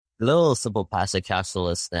Hello, Simple Passive Capital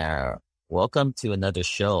listener. Welcome to another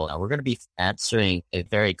show. Now, we're going to be answering a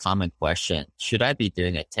very common question. Should I be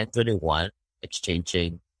doing a 1031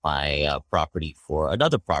 exchanging my property for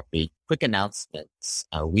another property? Quick announcements.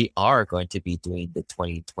 We are going to be doing the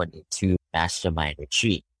 2022 Mastermind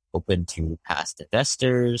Retreat, open to past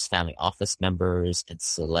investors, family office members, and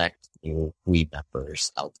select new Hui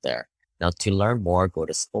members out there. Now, to learn more, go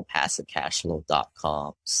to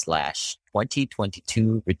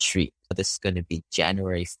simplepassivecashflow.com/2022 retreat. This is going to be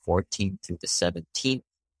January 14th through the 17th.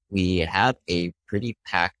 We have a pretty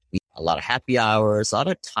packed week, a lot of happy hours, a lot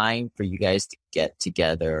of time for you guys to get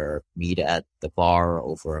together, meet at the bar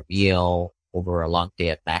over a meal, over a long day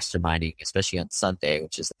of masterminding, especially on Sunday,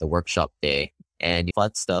 which is the workshop day. And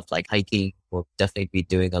fun stuff like hiking. We'll definitely be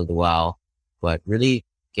doing a luau, but really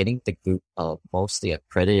getting the group of mostly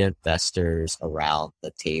accredited investors around the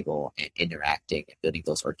table and interacting and building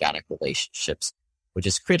those organic relationships, which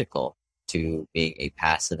is critical to being a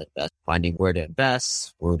passive investor, finding where to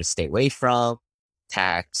invest, where to stay away from,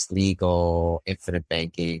 tax, legal, infinite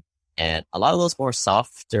banking, and a lot of those more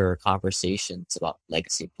softer conversations about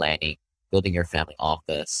legacy planning, building your family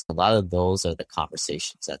office. A lot of those are the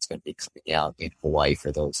conversations that's going to be coming out in Hawaii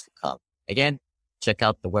for those who come. Again, check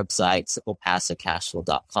out the website,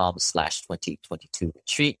 simplepassivecashflow.com/2022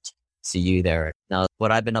 retreat. See you there. Now,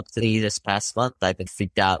 what I've been up to this past month, I've been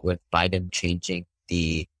freaked out with Biden changing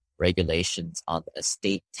the regulations on the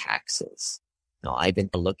estate taxes. Now, I've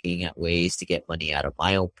been looking at ways to get money out of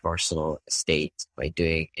my own personal estate by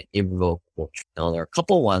doing an irrevocable. Now, there are a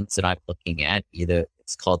couple ones that I'm looking at. Either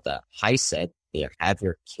it's called the HISED, have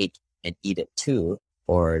your cake and eat it too,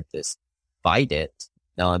 or this Bite It.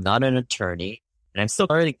 Now, I'm not an attorney, and I'm still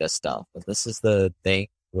learning this stuff, but this is the thing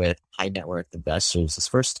with high net worth investors is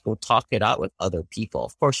first go talk it out with other people.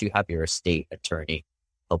 Of course, you have your estate attorney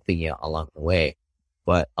helping you along the way,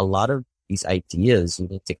 but a lot of these ideas you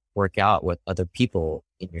need to work out with other people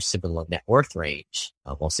in your similar net worth range,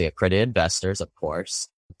 mostly accredited investors, of course,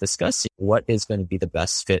 discussing what is going to be the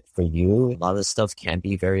best fit for you. A lot of this stuff can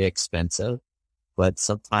be very expensive, but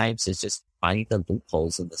sometimes it's just finding the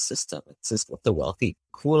loopholes in the system. It's just with the wealthy.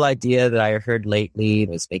 Cool idea that I heard lately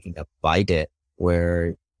was making a Bite It,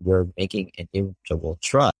 where you're making an irrevocable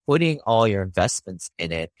trust, putting all your investments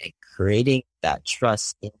in it and creating that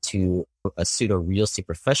trust into a pseudo real estate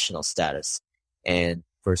professional status. And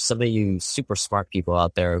for some of you super smart people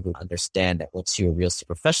out there who understand that once you're a real estate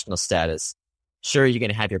professional status, sure, you're going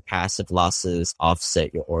to have your passive losses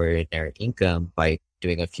offset your ordinary income by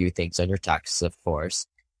doing a few things on your taxes, of course.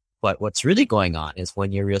 But what's really going on is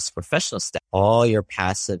when you're a real estate professional status, all your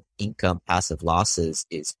passive income, passive losses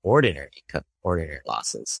is ordinary income, ordinary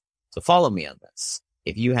losses. So follow me on this.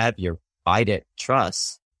 If you have your Bite It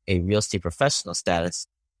trust, a real estate professional status,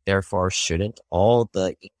 therefore shouldn't all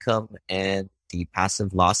the income and the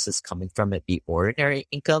passive losses coming from it be ordinary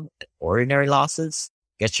income and ordinary losses?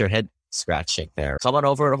 Get your head scratching there. Come on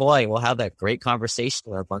over to Hawaii. We'll have that great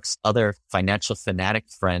conversation amongst other financial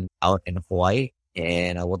fanatic friends out in Hawaii.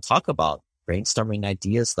 And I will talk about brainstorming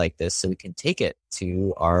ideas like this so we can take it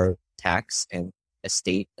to our tax and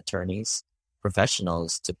estate attorneys,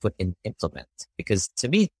 professionals to put in implement. Because to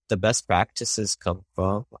me, the best practices come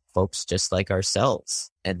from folks just like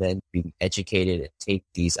ourselves, and then be educated and take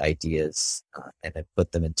these ideas and then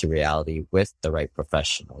put them into reality with the right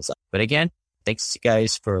professionals. But again, thanks you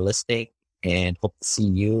guys for listening, and hope to see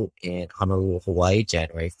you in Honolulu, Hawaii,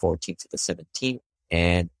 January 14th to the 17th,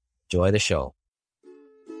 and enjoy the show.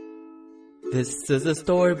 This is a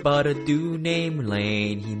story about a dude named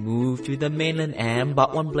Lane. He moved to the mainland and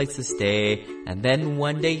bought one place to stay. And then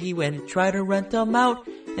one day he went try to rent them out.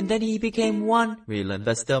 And then he became one real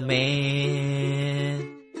investor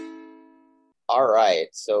man. All right,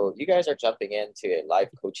 so you guys are jumping into a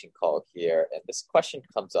live coaching call here. And this question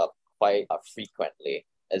comes up quite frequently,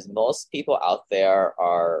 as most people out there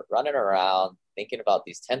are running around thinking about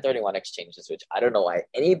these 1031 exchanges, which I don't know why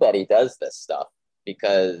anybody does this stuff.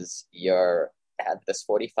 Because you're at this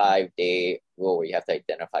 45-day rule where you have to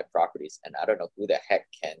identify properties. And I don't know who the heck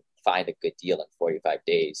can find a good deal in 45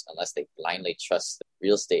 days unless they blindly trust the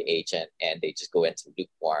real estate agent and they just go into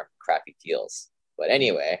lukewarm, crappy deals. But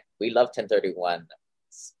anyway, we love 1031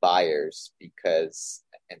 buyers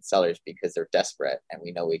and sellers because they're desperate. And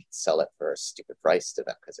we know we can sell it for a stupid price to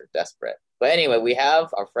them because they're desperate. But anyway, we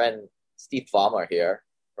have our friend Steve Ballmer here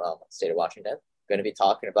from the state of Washington. Going to be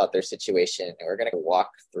talking about their situation, and we're going to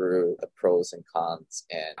walk through the pros and cons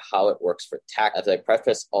and how it works for tax. As I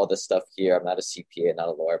preface all this stuff here, I'm not a CPA, not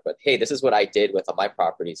a lawyer, but hey, this is what I did with all my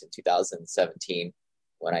properties in 2017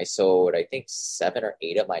 when I sold, I think, 7 or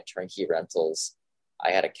 8 of my turnkey rentals.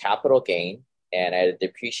 I had a capital gain and I had a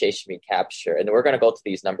depreciation recapture. And we're going to go to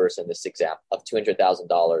these numbers in this example of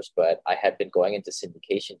 $200,000, but I had been going into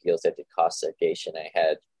syndication deals that did cost segregation. I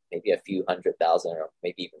had maybe a few $100,000 or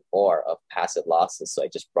maybe even more of passive losses. So I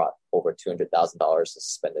just brought over $200,000 to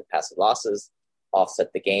suspended passive losses,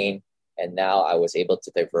 offset the gain. And now I was able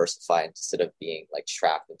to diversify instead of being like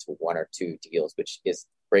trapped into one or two deals, which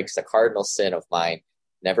breaks the cardinal sin of mine.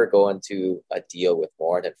 Never go into a deal with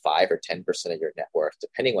more than 5 or 10% of your net worth,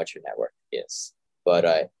 depending what your net worth is.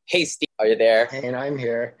 But hey, Steve, are you there? And I'm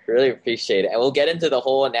here. Really appreciate it. And we'll get into the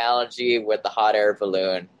whole analogy with the hot air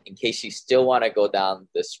balloon in case you still want to go down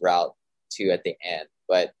this route too at the end.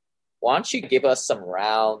 But why don't you give us some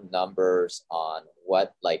round numbers on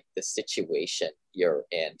what like the situation you're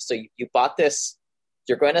in? So you bought this,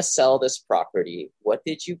 you're going to sell this property. What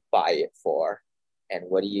did you buy it for? And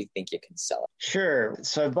what do you think you can sell it? Sure.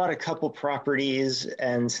 So I bought a couple properties,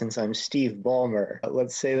 and since I'm Steve Ballmer,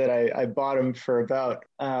 let's say that I bought them for about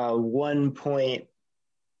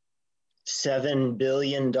 $1.7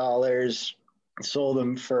 billion, sold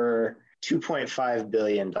them for $2.5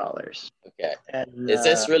 billion. Okay. And, is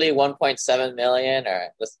this really 1.7 million, or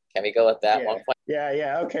can we go with that?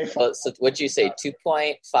 Yeah. Okay. Fine. So what'd you say?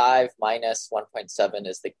 2.5 minus 1.7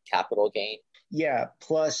 is the capital gain? Yeah,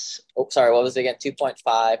 plus... Oh, sorry, what was it again?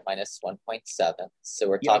 2.5 minus 1.7. So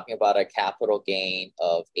we're talking about a capital gain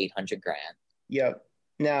of 800 grand. Yep.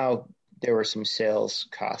 Now, there were some sales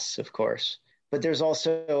costs, of course, but there's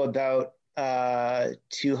also about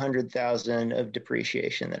 200,000 of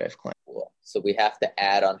depreciation that I've claimed. Cool. So we have to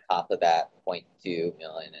add on top of that 0.2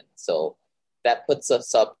 million. And so that puts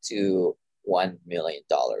us up to $1 million.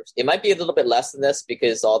 It might be a little bit less than this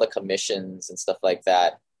because all the commissions and stuff like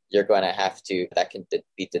that, you're going to have to, that can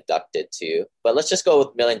be deducted too. But let's just go with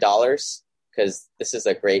 $1 million because this is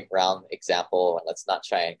a great round example. And let's not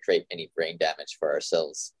try and create any brain damage for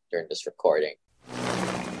ourselves during this recording.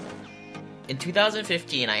 In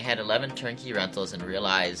 2015, I had 11 turnkey rentals and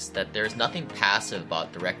realized that there's nothing passive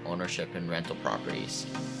about direct ownership in rental properties.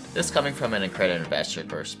 This coming from an accredited investor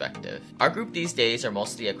perspective. Our group these days are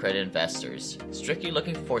mostly accredited investors, strictly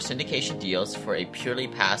looking for syndication deals for a purely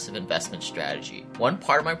passive investment strategy. One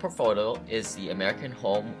part of my portfolio is the American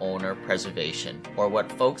Home Owner Preservation, or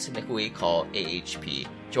what folks in the Hui call AHP.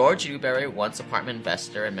 George Newberry, once apartment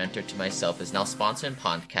investor and mentor to myself, is now sponsoring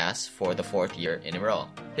podcasts for the 4th year in a row.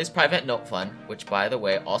 His private note fund, which by the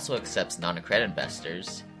way also accepts non-accredited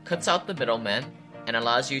investors, cuts out the middleman and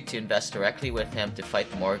allows you to invest directly with him to fight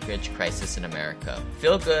the mortgage crisis in America.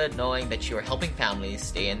 Feel good knowing that you are helping families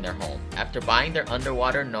stay in their home after buying their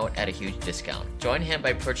underwater note at a huge discount. Join him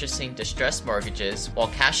by purchasing distressed mortgages while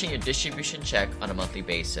cashing your distribution check on a monthly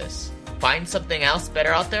basis. Find something else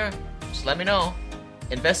better out there? Just let me know.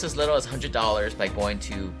 Invest as little as $100 by going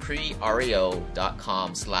to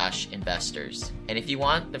prereo.com/investors. And if you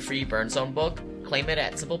want the free Burn Zone book, claim it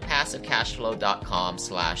at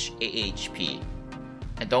simplepassivecashflow.com/AHP.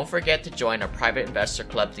 And don't forget to join our private investor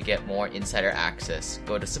club to get more insider access.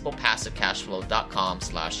 Go to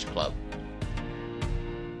simplepassivecashflow.com/club.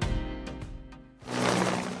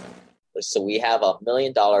 So we have $1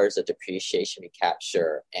 million of depreciation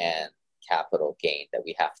recapture and capital gain that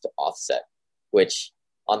we have to offset, which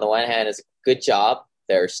on the one hand is a good job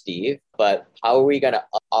there, Steve, but how are we going to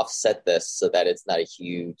offset this so that it's not a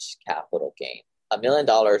huge capital gain? $1 million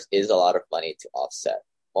is a lot of money to offset.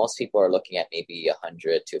 Most people are looking at maybe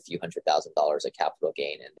 $100,000 to a few $100,000 of capital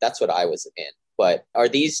gain, and that's what I was in. But are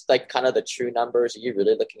these like kind of the true numbers? Are you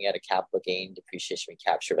really looking at a capital gain depreciation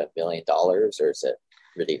recapture of $1 million, or is it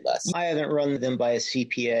really less? I haven't run them by a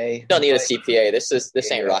CPA. You don't need a CPA.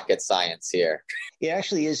 This ain't rocket science here. It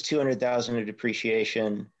actually is 200,000 of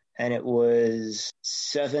depreciation, and it was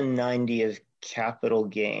 790 of capital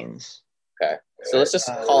gains. Okay, so let's just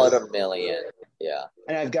call it $1 million. Yeah.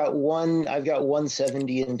 And I've got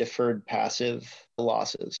 170 in deferred passive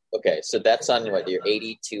losses. Okay, so that's on what, your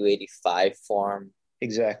 8285 form?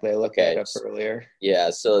 Exactly. I looked that up earlier. Yeah,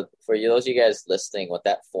 so for those of you guys listening, what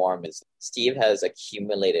that form is, Steve has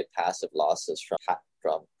accumulated passive losses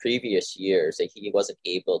from previous years that he wasn't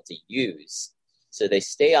able to use. So they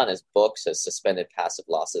stay on his books as suspended passive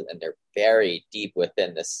losses, and they're very deep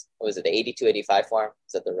within this. What was it, the 8285 form?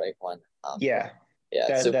 Is that the right one? Yeah,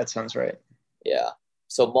 that sounds right. Yeah.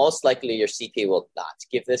 So most likely your CPA will not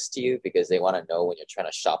give this to you because they want to know when you're trying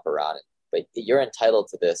to shop around. But you're entitled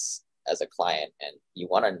to this as a client, and you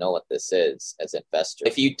want to know what this is as an investor.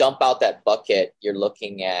 If you dump out that bucket, you're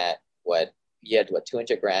looking at you had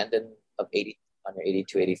 200 grand of 80 under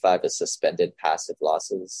 8285 is suspended passive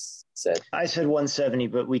losses. I said 170,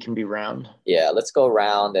 but we can be round. Yeah, let's go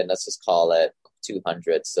round and let's just call it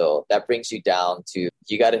 200. So that brings you down to,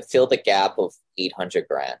 you got to fill the gap of 800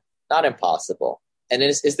 grand. Not impossible. And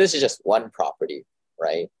is this is just one property,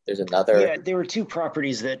 right? There's another. Yeah, there were two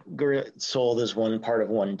properties that were sold as one part of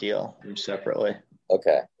one deal separately.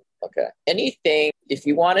 Okay. Anything, if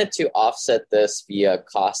you wanted to offset this via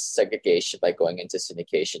cost segregation by going into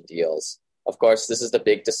syndication deals, of course, this is the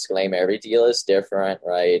big disclaimer. Every deal is different,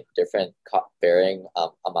 right? Different varying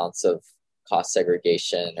amounts of cost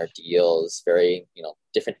segregation or deals, varying,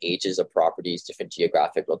 different ages of properties, different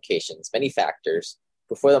geographic locations, many factors.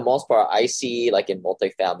 But for the most part, I see like in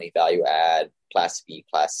multifamily value add, class B,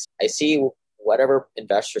 class C, I see whatever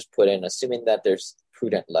investors put in, assuming that there's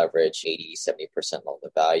prudent leverage, 80, 70% loan to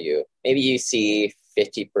value. Maybe you see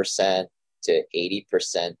 50% to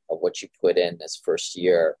 80% of what you put in as first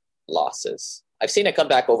year losses. I've seen it come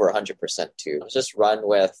back over 100% too. Just run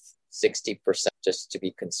with 60% just to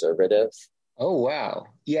be conservative. Oh, wow.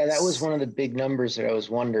 Yeah, that was one of the big numbers that I was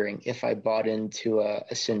wondering if I bought into a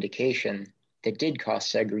syndication that did cost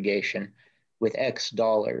segregation with X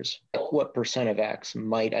dollars, what percent of X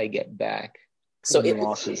might I get back? So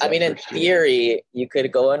in theory, you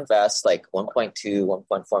could go invest like 1.2,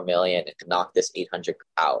 1.4 million and knock this 800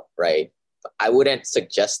 out, right? But I wouldn't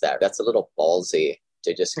suggest that. That's a little ballsy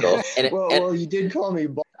to just go. Well, you did call me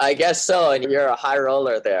ballsy. I guess so. And you're a high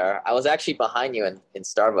roller there. I was actually behind you in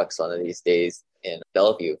Starbucks one of these days in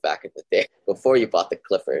Bellevue back in the day before you bought the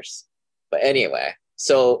Clippers. But anyway,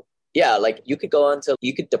 so yeah, like you could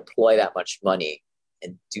deploy that much money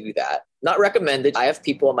and do that. Not recommended. I have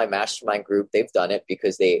people in my mastermind group, they've done it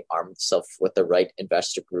because they arm themselves with the right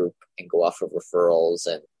investor group and go off of referrals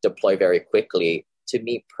and deploy very quickly. To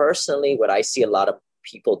me personally, what I see a lot of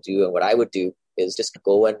people do and what I would do is just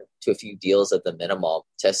go into a few deals at the minimum,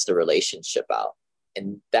 test the relationship out.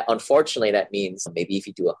 And that, unfortunately, that means maybe if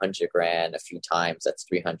you do 100 grand a few times, that's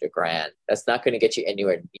 300 grand. That's not going to get you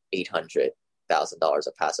anywhere near $800,000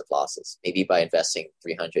 of passive losses. Maybe by investing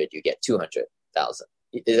 300, you get 200,000.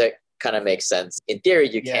 Does that kind of make sense? In theory,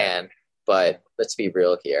 you can, but let's be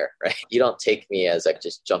real here, right? You don't take me as like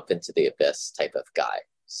just jump into the abyss type of guy.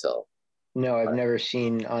 So no, I've never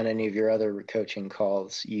seen on any of your other coaching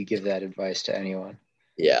calls you give that advice to anyone.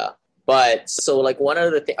 Yeah. But so like one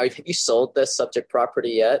other thing, have you sold this subject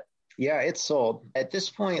property yet? Yeah, it's sold. At this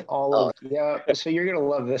point, so you're going to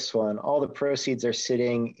love this one. All the proceeds are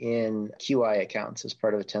sitting in QI accounts as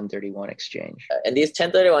part of a 1031 exchange. And these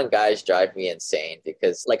 1031 guys drive me insane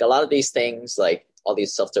because like a lot of these things, like all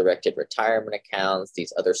these self-directed retirement accounts,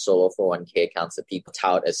 these other solo 401k accounts that people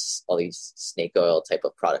tout as all these snake oil type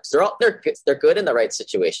of products, they're good in the right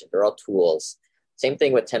situation. They're all tools. Same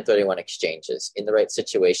thing with 1031 exchanges. In the right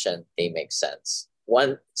situation, they make sense.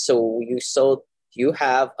 You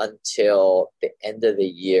have until the end of the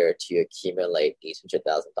year to accumulate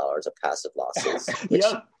 $800,000 of passive losses.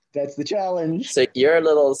 Yep, that's the challenge. So you're a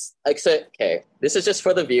little okay. This is just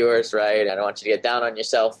for the viewers, right? I don't want you to get down on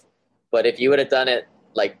yourself. But if you would have done it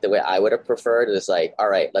like the way I would have preferred, it was like, all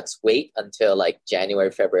right, let's wait until like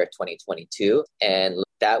January, February of 2022. And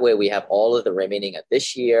that way we have all of the remaining of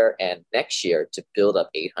this year and next year to build up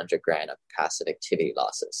 800 grand of passive activity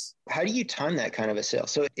losses. How do you time that kind of a sale?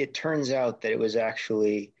 So it turns out that it was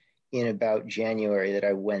actually in about January that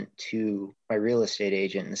I went to my real estate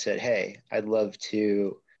agent and said, hey, I'd love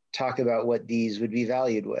to talk about what these would be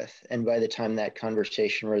valued with. And by the time that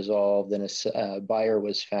conversation resolved and a buyer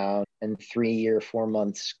was found and 3 or 4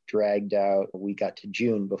 months dragged out, we got to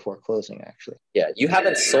June before closing, actually. Yeah. You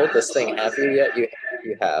haven't sold this thing, have you yet?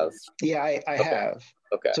 You have. Yeah, I have.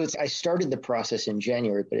 Okay. So I started the process in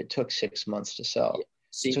January, but it took 6 months to sell. Yeah.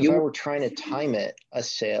 So if I were trying to time a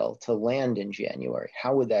sale to land in January,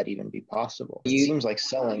 how would that even be possible? It seems like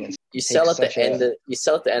selling is you sell at the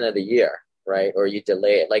end of the year, right? Or you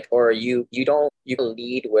delay it, you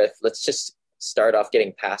lead with, let's just start off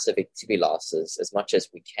getting passive activity losses as much as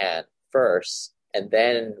we can first, and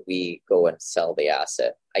then we go and sell the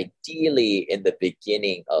asset, ideally in the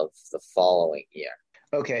beginning of the following year.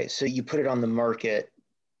 Okay, so you put it on the market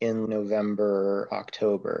in November,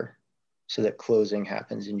 October, so that closing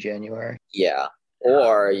happens in January? Yeah,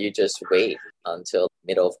 or you just wait until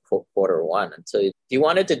middle of quarter one. If you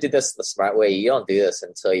wanted to do this the smart way, you don't do this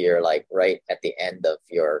until you're like right at the end of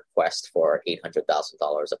your quest for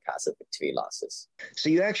 $800,000 of passive activity losses. So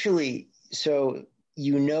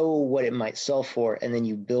you know what it might sell for, and then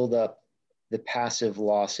you build up the passive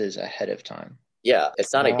losses ahead of time. Yeah,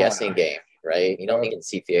 it's not a guessing game, right? You don't need a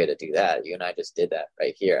CPA to do that. You and I just did that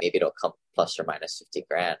right here. Maybe it'll come plus or minus 50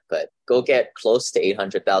 grand, but go get close to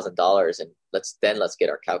 $800,000 and let's get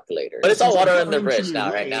our calculator. But it's all water under the bridge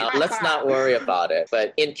now, right now. Let's not worry about it.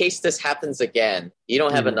 But in case this happens again, you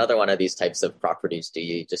don't have another one of these types of properties, do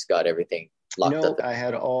you? You just got everything locked up. I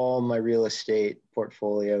had all my real estate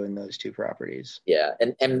portfolio in those two properties. Yeah.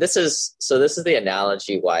 And this is the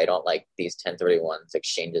analogy why I don't like these 1031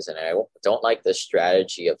 exchanges. And I don't like the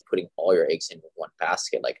strategy of putting all your eggs in one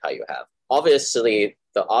basket, like how you have. Obviously,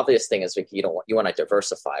 the obvious thing is you want to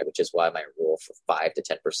diversify, which is why my rule for 5 to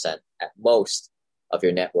 10% at most of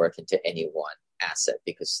your net worth into any one asset,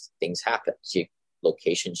 because things happen.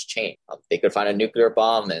 Locations change. They could find a nuclear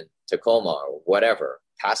bomb in Tacoma or whatever,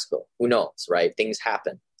 Pasco, who knows, right? Things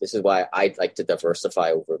happen. This is why I'd like to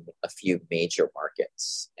diversify over a few major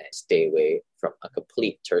markets and stay away from a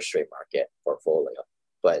complete tertiary market portfolio.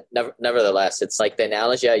 But nevertheless, it's like the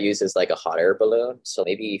analogy I use is like a hot air balloon. So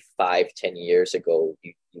maybe 5-10 years ago,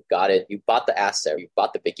 you bought the asset, you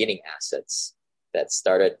bought the beginning assets that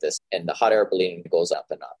started this, and the hot air balloon goes up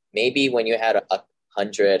and up. Maybe when you had a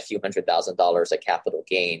few $100,000 of capital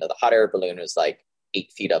gain, the hot air balloon was like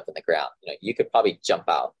 8 feet up in the ground. You could probably jump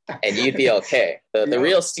out and you'd be okay. The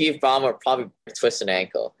real Steve Ballmer would probably twist an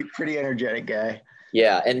ankle. Pretty energetic guy.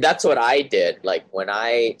 Yeah, and that's what I did. Like when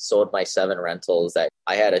I sold my 7 rentals, that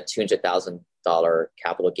I had a $200,000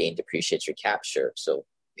 capital gain depreciation recapture. So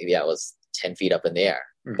maybe I was 10 feet up in the air.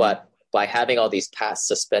 Mm-hmm. But by having all these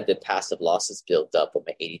suspended passive losses built up with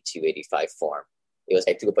my 82, 85 form,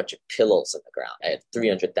 I threw a bunch of pillows in the ground. I had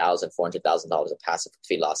 $300,000, $400,000 of passive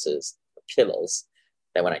fee losses, pillows,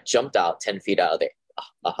 that when I jumped out 10 feet out of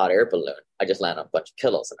a hot air balloon, I just landed on a bunch of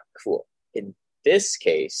pillows and I'm cool. In this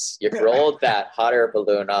case, you rolled that hot air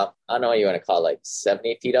balloon up, I don't know what you want to call it, like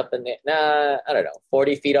 70 feet up in there. I don't know,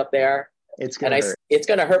 40 feet up there. It's going to hurt. It's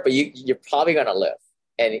going to hurt, but you're probably going to live.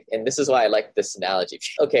 And this is why I like this analogy.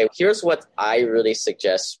 Okay, here's what I really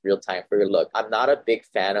suggest real time for you. Look, I'm not a big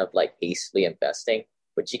fan of like hastily investing,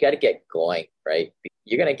 but you got to get going, right?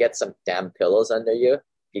 You're going to get some damn pillows under you,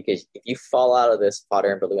 because if you fall out of this hot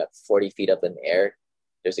air balloon at 40 feet up in the air,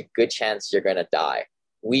 there's a good chance you're going to die.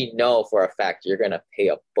 We know for a fact you're going to pay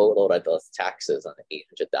a boatload of those taxes on the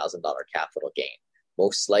 $800,000 capital gain.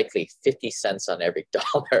 Most likely 50 cents on every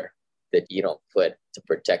dollar that you don't put to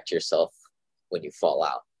protect yourself when you fall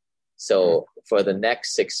out. So for the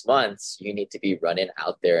next 6 months, you need to be running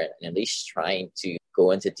out there and at least trying to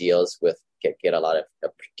go into deals with get a lot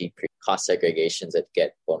of deep cost segregations that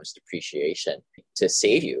get bonus depreciation to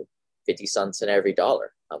save you 50 cents in every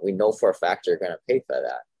dollar. We know for a fact you're going to pay for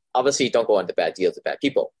that. Obviously, don't go into bad deals with bad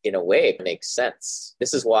people. In a way, it makes sense.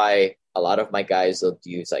 This is why a lot of my guys will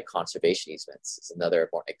use like conservation easements. It's another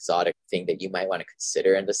more exotic thing that you might want to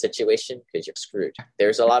consider in the situation, because you're screwed.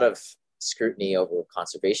 There's a lot of scrutiny over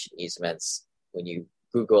conservation easements. When you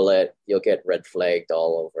Google it, you'll get red flagged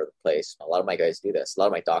all over the place. A lot of my guys do this. A lot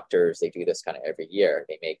of my doctors, they do this kind of every year.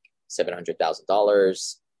 They make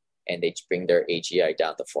 $700,000 and they bring their AGI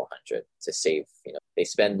down to 400 to save, they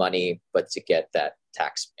spend money, but to get that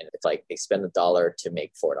tax. And it's like they spend $1 to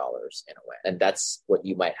make $4 in a way. And that's what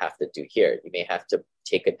you might have to do here. You may have to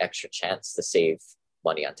take an extra chance to save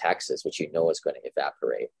money on taxes, which is going to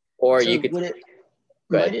evaporate. Or you could...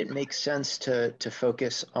 Might it make sense to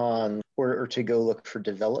focus on or to go look for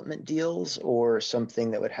development deals or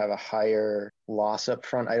something that would have a higher loss up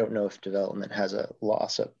front? I don't know if development has a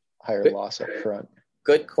higher loss up front.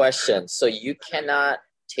 Good question. So you cannot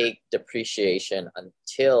take depreciation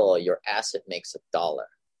until your asset makes $1.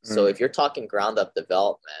 So if you're talking ground up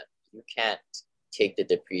development, you can't take the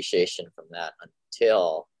depreciation from that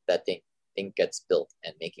until that thing gets built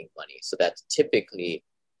and making money. So that's typically...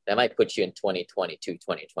 that might put you in 2022,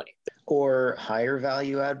 2020. Or higher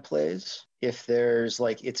value add plays. If there's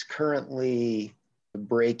it's currently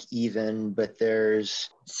break even, but there's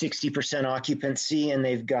 60% occupancy and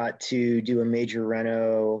they've got to do a major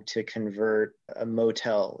reno to convert a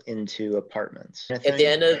motel into apartments. At the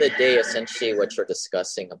end of the day, essentially what you're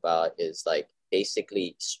discussing about is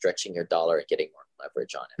basically stretching your dollar and getting more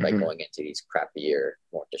leverage on it by going into these crappier,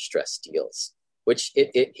 more distressed deals. Which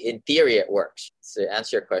in theory, it works. So to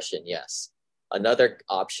answer your question, yes. Another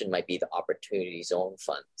option might be the opportunity zone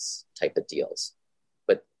funds type of deals.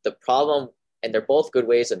 But the problem, and they're both good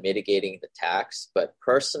ways of mitigating the tax, but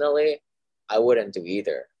personally, I wouldn't do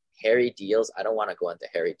either. Hairy deals, I don't want to go into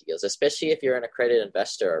hairy deals, especially if you're an accredited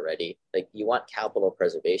investor already. You want capital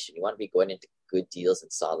preservation. You want to be going into good deals in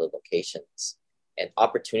solid locations. And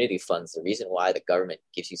opportunity funds, the reason why the government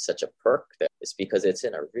gives you such a perk there is because it's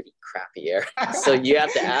in a really crappy area. So you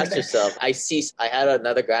have to ask yourself, I had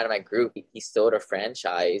another guy in my group, he sold a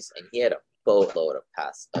franchise and he had a boatload of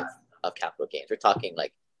capital gains. We're talking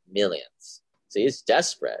millions. So he's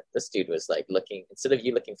desperate. This dude was looking, instead of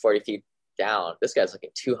you looking 40 feet down. This guy's looking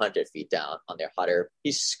 200 feet down on their hot air.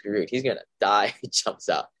 He's screwed. He's going to die. He jumps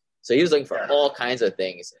out. So he was looking for all kinds of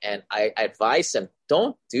things. And I advised him,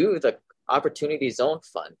 don't do the opportunity zone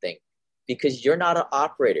fund thing because you're not an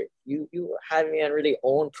operator. You haven't even really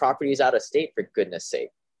owned properties out of state, for goodness sake.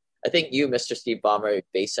 I think you, Mr. Steve Ballmer,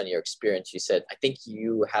 based on your experience, you said, I think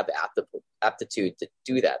you have the aptitude to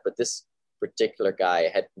do that. But this particular guy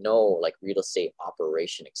had no like real estate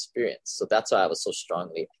operation experience. So that's why I was so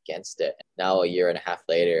strongly against it. Now, a year and a half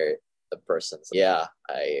later, the person's,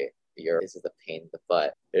 this is a pain in the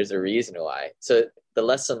butt. There's a reason why. So the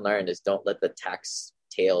lesson learned is don't let the tax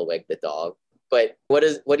tail wag the dog. But what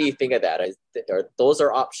do you think of that? Those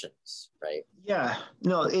are options, right? Yeah,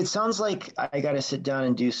 no, it sounds like I got to sit down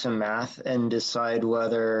and do some math and decide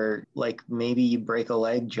whether like maybe you break a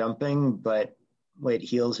leg jumping, but it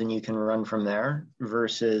heals and you can run from there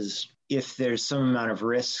versus if there's some amount of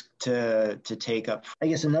risk to take up. I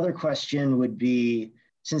guess another question would be,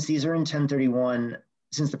 since these are in 1031,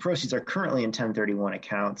 since the proceeds are currently in 1031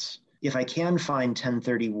 accounts, if I can find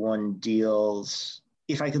 1031 deals,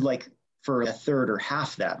 if I could like for a third or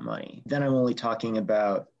half that money, then I'm only talking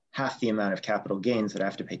about half the amount of capital gains that I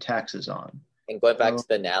have to pay taxes on. And going back to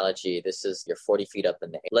the analogy, this is you're 40 feet up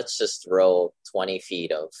in the air. Let's just throw 20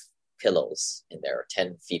 feet of pillows in there, or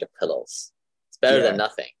 10 feet of pillows. It's better than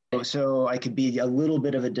nothing. So I could be a little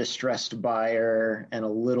bit of a distressed buyer and a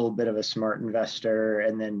little bit of a smart investor.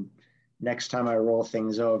 And then next time I roll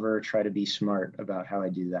things over, try to be smart about how I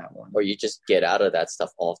do that one. Or you just get out of that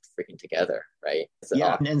stuff all freaking together, right?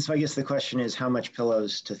 And so I guess the question is how much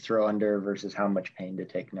pillows to throw under versus how much pain to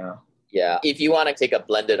take now. Yeah. If you want to take a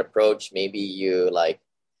blended approach, maybe you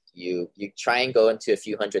try and go into a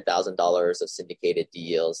few $100,000 of syndicated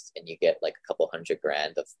deals and you get like a couple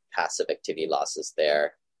 $100,000 of passive activity losses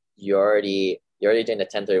there. You're already doing a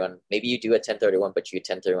 1031. Maybe you do a 1031, but you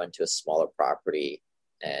 1031 to a smaller property,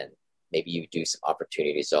 and maybe you do some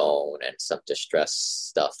opportunity zone and some distress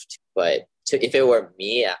stuff. But if it were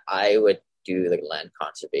me, I would do the land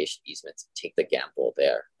conservation easements, take the gamble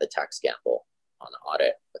there, the tax gamble on the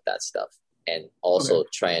audit with that stuff. And also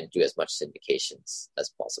try and do as much syndications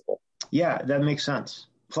as possible. Yeah, that makes sense.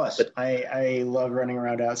 Plus, I love running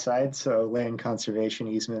around outside, so land conservation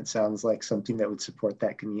easement sounds like something that would support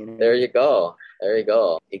that community. There you go.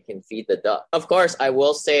 It can feed the duck. Of course, I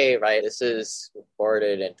will say, right, this is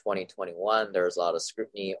reported in 2021. There's a lot of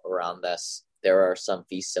scrutiny around this. There are some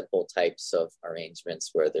fee simple types of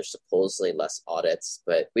arrangements where there's supposedly less audits,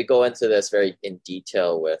 but we go into this very in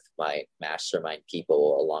detail with my mastermind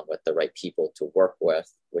people, along with the right people to work with,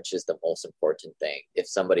 which is the most important thing. If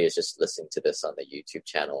somebody is just listening to this on the YouTube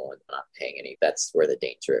channel and not paying any, that's where the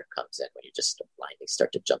danger comes in, when you just blindly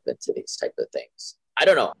start to jump into these type of things. I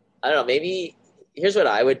don't know. Maybe here's what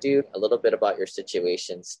I would do. A little bit about your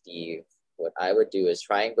situation, Steve. What I would do is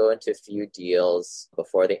try and go into a few deals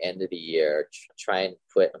before the end of the year, try and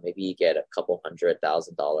maybe get a couple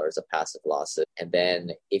 $100,000 of passive losses. And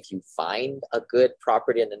then if you find a good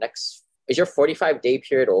property in the next, is your 45-day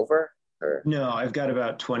period over? Or? No, I've got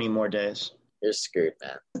about 20 more days. You're screwed,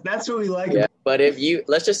 man. That's what we like. Yeah. But if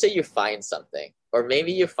let's just say you find something, or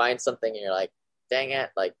maybe you find something and you're like, dang it,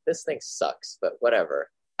 like this thing sucks, but whatever.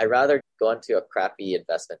 I'd rather go into a crappy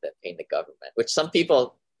investment than paying the government, which some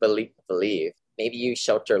people believe. Maybe you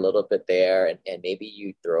shelter a little bit there, and maybe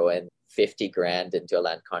you throw in 50 grand into a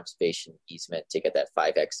land conservation easement to get that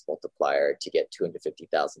 5x multiplier to get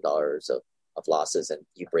 $250,000 of losses, and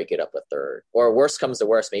you break it up a third. Or worst comes to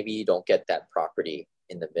worst, maybe you don't get that property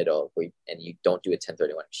in the middle and you don't do a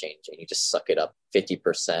 1031 exchange and you just suck it up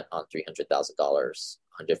 50% on $300,000,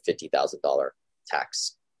 $150,000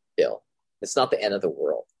 tax bill. It's not the end of the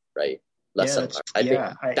world, right? I think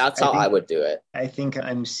that's how I would do it. I think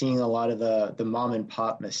I'm seeing a lot of the mom and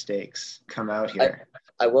pop mistakes come out here.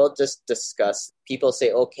 I will just discuss, people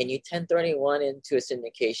say, oh, can you 1031 into a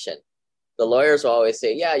syndication? The lawyers will always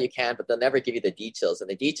say, yeah, you can, but they'll never give you the details. And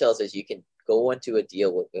the details is you can go into a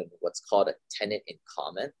deal with what's called a tenant in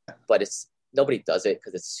common, but nobody does it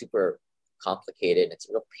because it's super complicated and it's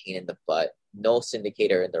a real pain in the butt. No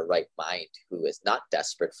syndicator in their right mind who is not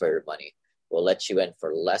desperate for your money will let you in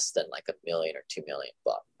for less than like $1 million or $2 million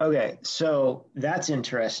bucks. Okay, so that's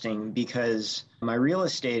interesting because my real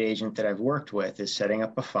estate agent that I've worked with is setting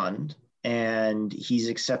up a fund and he's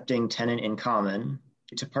accepting tenant in common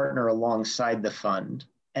to partner alongside the fund.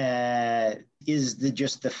 Is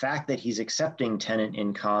just the fact that he's accepting tenant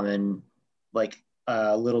in common like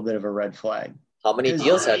a little bit of a red flag? How many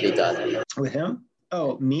deals have you done with him?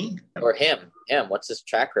 Oh, me? Or him? What's his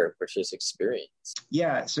track record versus experience?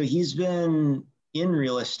 Yeah, so he's been in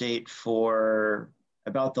real estate for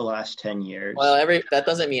about the last 10 years. Well, that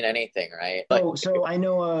doesn't mean anything, right? So I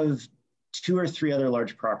know of 2 or 3 other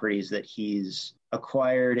large properties that he's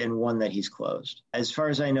acquired and one that he's closed. As far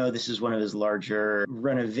as I know, this is one of his larger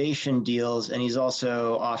renovation deals, and he's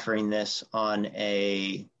also offering this on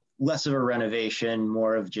a less of a renovation,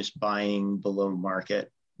 more of just buying below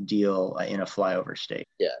market deal in a flyover state.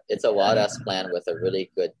 Yeah, it's a wild-ass plan with a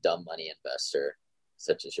really good dumb money investor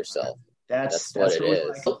such as yourself. That's what it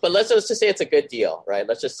is. But let's just say it's a good deal, right?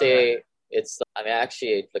 Let's just say I'm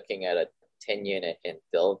actually looking at a 10 unit in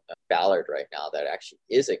Ballard right now that actually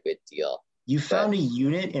is a good deal. You found a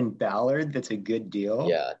unit in Ballard that's a good deal?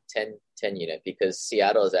 Yeah, 10 unit, because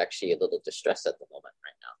Seattle is actually a little distressed at the moment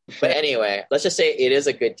right now. But anyway, let's just say it is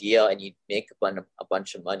a good deal and you make a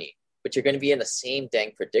bunch of money, but you're going to be in the same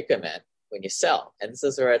dang predicament when you sell. And this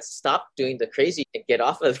is where it's stop doing the crazy and get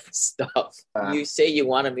off of this stuff. You say you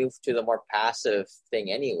want to move to the more passive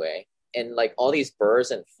thing anyway. And like all these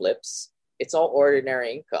burrs and flips, it's all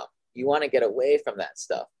ordinary income. You want to get away from that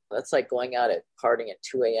stuff. That's like going out at partying at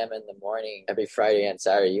 2 a.m. in the morning every Friday and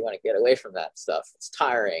Saturday. You want to get away from that stuff. It's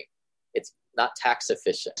tiring. It's not tax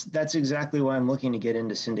efficient. That's exactly why I'm looking to get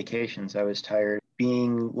into syndications. I was tired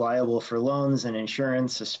being liable for loans and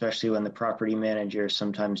insurance, especially when the property manager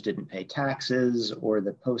sometimes didn't pay taxes or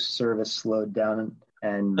the post service slowed down.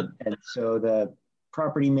 And so the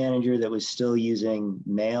property manager that was still using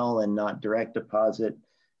mail and not direct deposit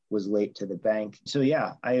was late to the bank. So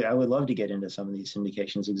yeah, I would love to get into some of these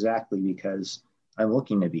syndications exactly because I'm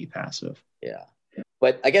looking to be passive. Yeah.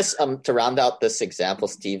 But I guess to round out this example,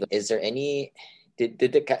 Steve, is there any, did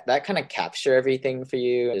that kind of capture everything for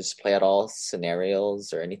you? Just play out all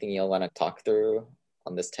scenarios or anything you'll want to talk through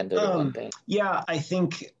on this 1031 thing? Yeah, I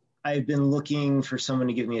think I've been looking for someone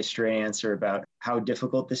to give me a straight answer about how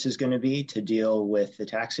difficult this is going to be to deal with the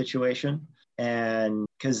tax situation. And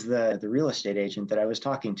because the real estate agent that I was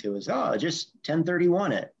talking to was, just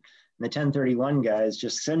 1031 it. And the 1031 guys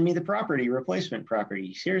just send me the property, replacement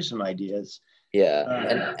property. Here's some ideas.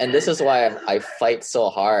 Yeah. And this is why I fight so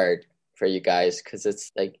hard for you guys, because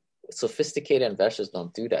it's like sophisticated investors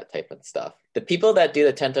don't do that type of stuff. The people that do the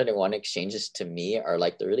 1031 exchanges to me are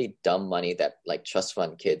like the really dumb money that like trust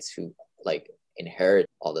fund kids who like inherit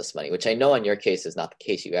all this money, which I know in your case is not the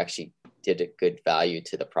case. You actually did a good value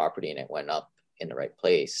to the property and it went up in the right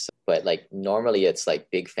place. But like normally it's like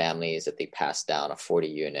big families that they pass down a 40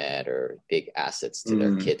 unit or big assets to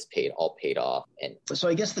their kids paid off. And so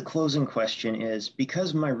I guess the closing question is,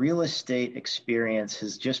 because my real estate experience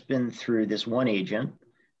has just been through this one agent,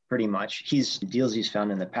 pretty much. Deals he's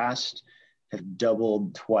found in the past have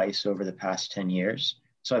doubled twice over the past 10 years.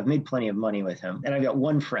 So I've made plenty of money with him. And I've got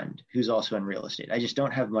one friend who's also in real estate. I just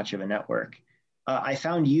don't have much of a network. I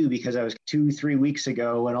found you because I was 2-3 weeks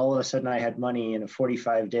ago when all of a sudden I had money in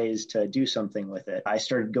 45 days to do something with it. I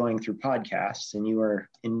started going through podcasts and you were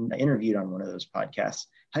interviewed on one of those podcasts.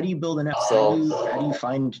 How do you build a network? How do you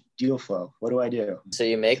find deal flow? What do I do? So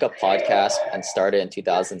you make a podcast and start it in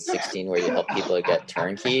 2016 where you help people get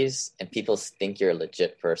turnkeys and people think you're a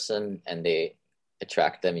legit person and they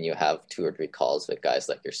attract them and you have 2 or 3 calls with guys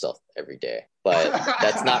like yourself every day. But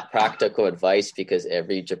that's not practical advice because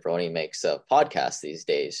every jabroni makes a podcast these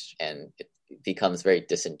days and it becomes very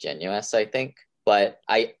disingenuous, I think. But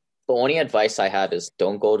the only advice I have is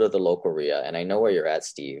don't go to the local RIA. And I know where you're at,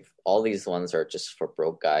 Steve. All these ones are just for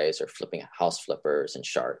broke guys or flipping house flippers and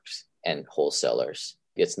sharks and wholesalers.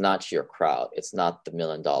 It's not your crowd. It's not the $1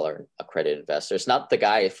 million accredited investor. It's not the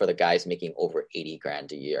guys making over 80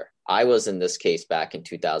 grand a year. I was in this case back in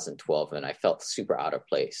 2012 and I felt super out of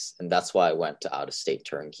place. And that's why I went to out-of-state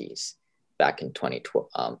turnkeys back in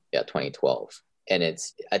 2012. And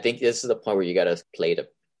I think this is the point where you got to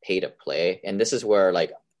pay to play. And this is where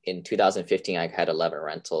like in 2015, I had 11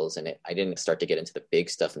 rentals and I didn't start to get into the big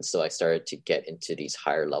stuff. And so I started to get into these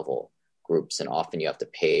higher level groups, and often you have to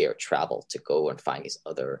pay or travel to go and find these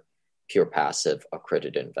other pure passive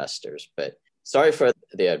accredited investors. But sorry for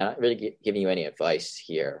I'm not really giving you any advice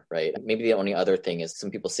here, right? Maybe the only other thing is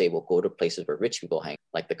some people say, well, go to places where rich people hang,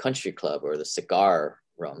 like the country club or the cigar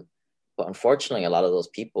room. But unfortunately, a lot of those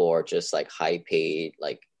people are just like high paid,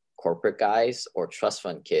 like corporate guys or trust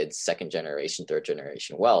fund kids, 2nd generation, 3rd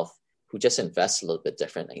generation wealth, who just invest a little bit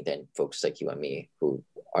differently than folks like you and me, who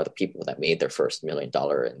are the people that made their first $1 million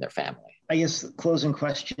in their family. I guess the closing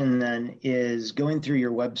question then is, going through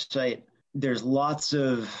your website,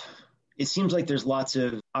 it seems like there's lots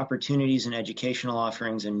of opportunities and educational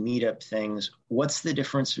offerings and meetup things. What's the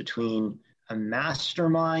difference between a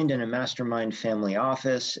mastermind and a mastermind family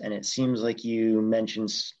office? And it seems like you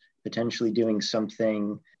mentioned potentially doing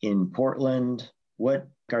something in Portland. What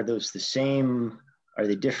are those the same? Are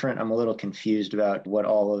they different? I'm a little confused about what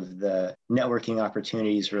all of the networking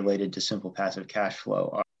opportunities related to simple passive cash flow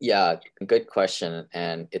are. Yeah, good question.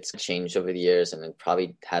 And it's changed over the years, and it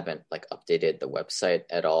probably haven't like updated the website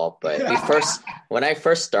at all. But when I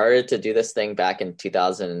first started to do this thing back in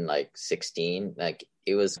 2016, like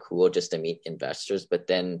it was cool just to meet investors. But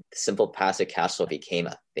then simple passive cash flow became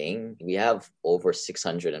a thing. We have over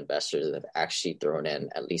 600 investors that have actually thrown in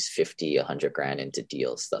at least 50, 100 grand into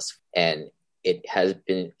deals thus. And it has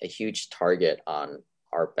been a huge target on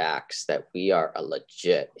our backs that we are a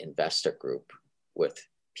legit investor group with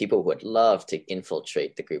people who would love to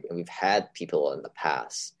infiltrate the group. And we've had people in the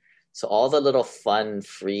past. So all the little fun,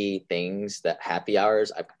 free things that happy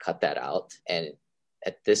hours, I've cut that out. And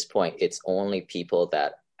at this point, it's only people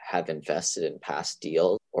that have invested in past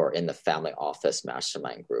deals or in the family office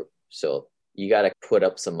mastermind group. So you got to put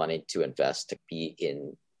up some money to invest to be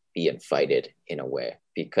invited in a way,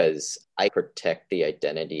 because I protect the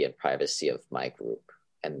identity and privacy of my group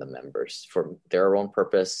and the members for their own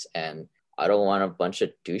purpose. And I don't want a bunch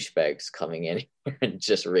of douchebags coming in and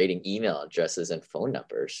just rating email addresses and phone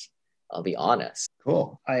numbers. I'll be honest.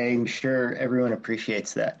 Cool. I'm sure everyone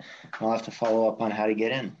appreciates that. I'll have to follow up on how to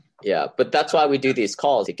get in. Yeah, but that's why we do these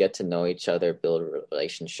calls, to get to know each other, build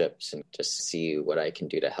relationships, and just see what I can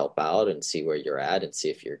do to help out and see where you're at and see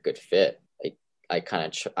if you're a good fit.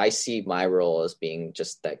 I see my role as being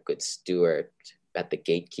just that good steward at the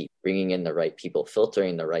gatekeep, bringing in the right people,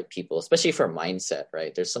 filtering the right people, especially for mindset,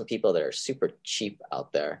 right? There's some people that are super cheap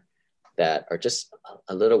out there that are just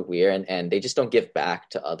a little weird and they just don't give back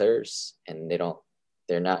to others, and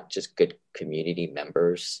they're not just good community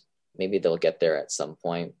members. Maybe they'll get there at some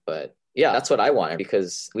point, but yeah, that's what I wanted,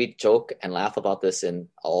 because we joke and laugh about this in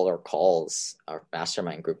all our calls, our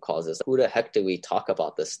mastermind group calls, is who the heck do we talk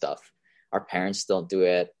about this stuff? Our parents don't do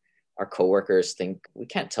it. Our coworkers think we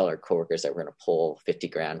can't tell our coworkers that we're going to pull 50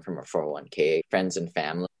 grand from a 401k, friends and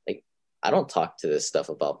family. Like, I don't talk to this stuff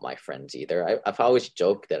about my friends either. I've always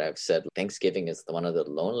joked that I've said Thanksgiving is one of the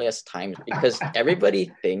loneliest times, because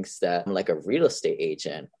everybody thinks that I'm like a real estate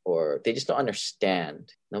agent, or they just don't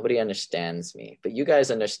understand. Nobody understands me, but you guys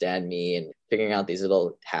understand me, and figuring out these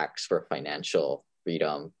little hacks for financial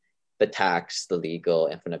freedom, the tax, the legal,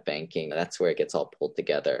 infinite banking. That's where it gets all pulled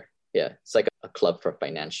together. Yeah, it's like a club for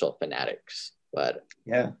financial fanatics. But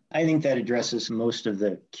yeah, I think that addresses most of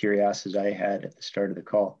the curiosities I had at the start of the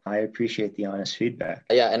call. I appreciate the honest feedback.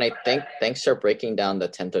 Yeah, and I think thanks for breaking down the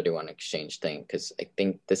 1031 exchange thing, because I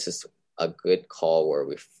think this is a good call where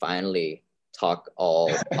we finally talk all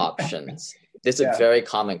options. This is a very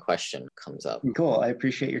common question comes up. Cool. I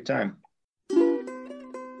appreciate your time.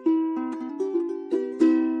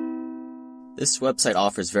 This website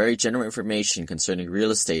offers very general information concerning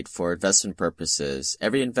real estate for investment purposes.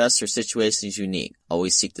 Every investor's situation is unique.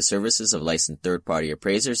 Always seek the services of licensed third-party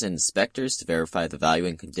appraisers and inspectors to verify the value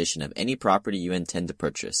and condition of any property you intend to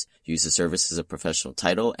purchase. Use the services of professional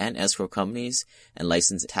title and escrow companies and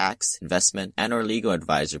licensed tax, investment, and or legal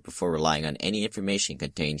advisor before relying on any information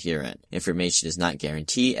contained herein. Information is not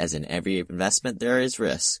guaranteed, as in every investment there is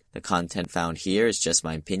risk. The content found here is just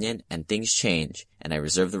my opinion, and things change, and I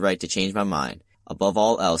reserve the right to change my mind. Above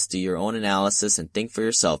all else, do your own analysis and think for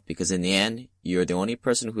yourself, because in the end, you are the only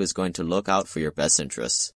person who is going to look out for your best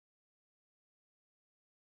interests.